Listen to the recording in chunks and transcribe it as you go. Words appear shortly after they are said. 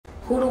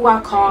Who do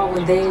I call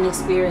when they ain't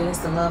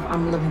experienced the love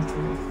I'm living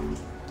through?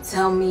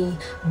 Tell me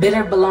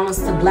bitter belongs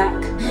to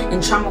black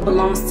and trauma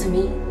belongs to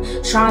me.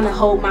 Trying to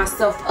hold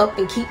myself up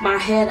and keep my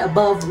head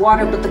above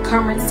water, but the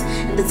currents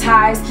and the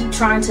tides keep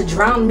trying to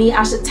drown me.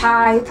 I should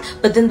tithe,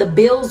 but then the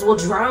bills will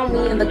drown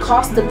me, and the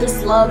cost of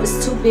this love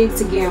is too big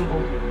to gamble,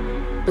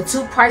 but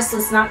too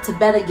priceless not to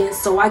bet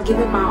against, so I give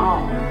it my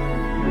all.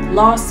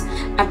 Loss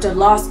after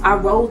loss, I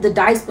roll the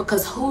dice,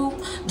 because who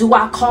do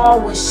I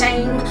call when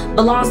shame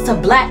belongs to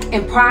black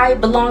and pride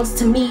belongs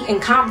to me,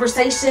 and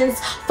conversations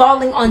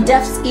falling on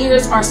deaf's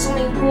ears are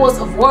swimming pools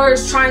of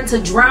words trying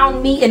to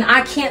drown me, and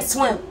I can't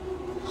swim?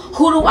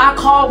 Who do I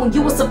call when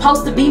you were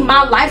supposed to be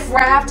my life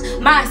raft,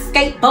 my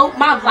escape boat,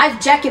 my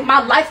life jacket,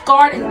 my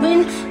lifeguard, and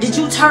when did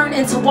you turn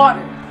into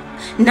water?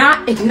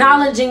 Not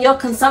acknowledging your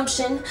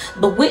consumption,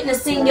 but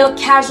witnessing your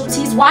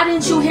casualties. Why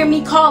didn't you hear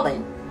me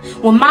calling?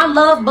 When my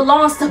love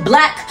belongs to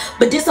black,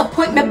 but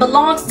disappointment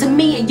belongs to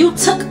me, and you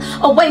took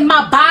away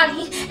my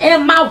body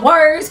and my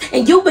words,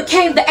 and you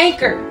became the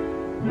anchor.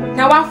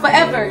 Now I'll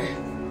forever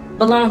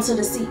belong to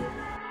the sea.